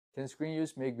Can screen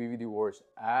use make BVD worse?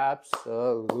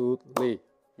 Absolutely.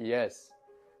 Yes.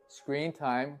 Screen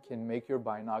time can make your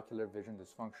binocular vision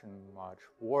dysfunction much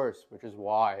worse, which is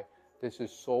why this is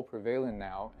so prevalent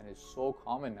now and is so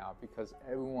common now, because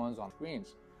everyone's on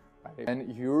screens, right?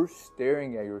 And you're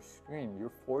staring at your screen.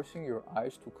 You're forcing your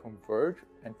eyes to converge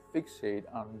and fixate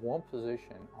on one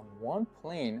position, on one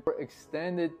plane for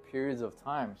extended periods of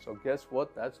time. So guess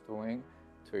what that's doing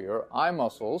to your eye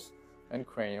muscles and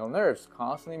cranial nerves,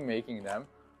 constantly making them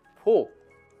pull.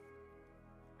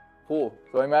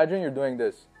 So imagine you're doing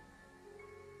this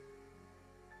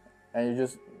and you're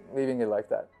just leaving it like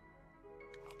that.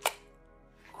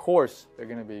 Of course, they're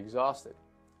going to be exhausted.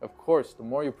 Of course, the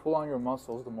more you pull on your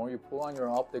muscles, the more you pull on your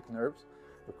optic nerves,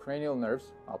 your cranial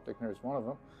nerves, optic nerves, one of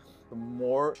them, the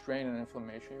more strain and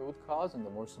inflammation you would cause and the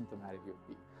more symptomatic you would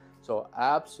be. So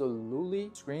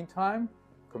absolutely, screen time,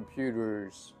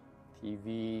 computers,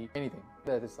 TV, anything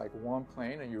that is like one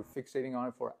plane and you're fixating on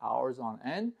it for hours on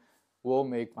end will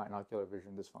make binocular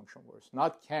vision dysfunction worse.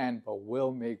 Not can, but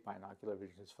will make binocular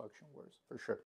vision dysfunction worse, for sure.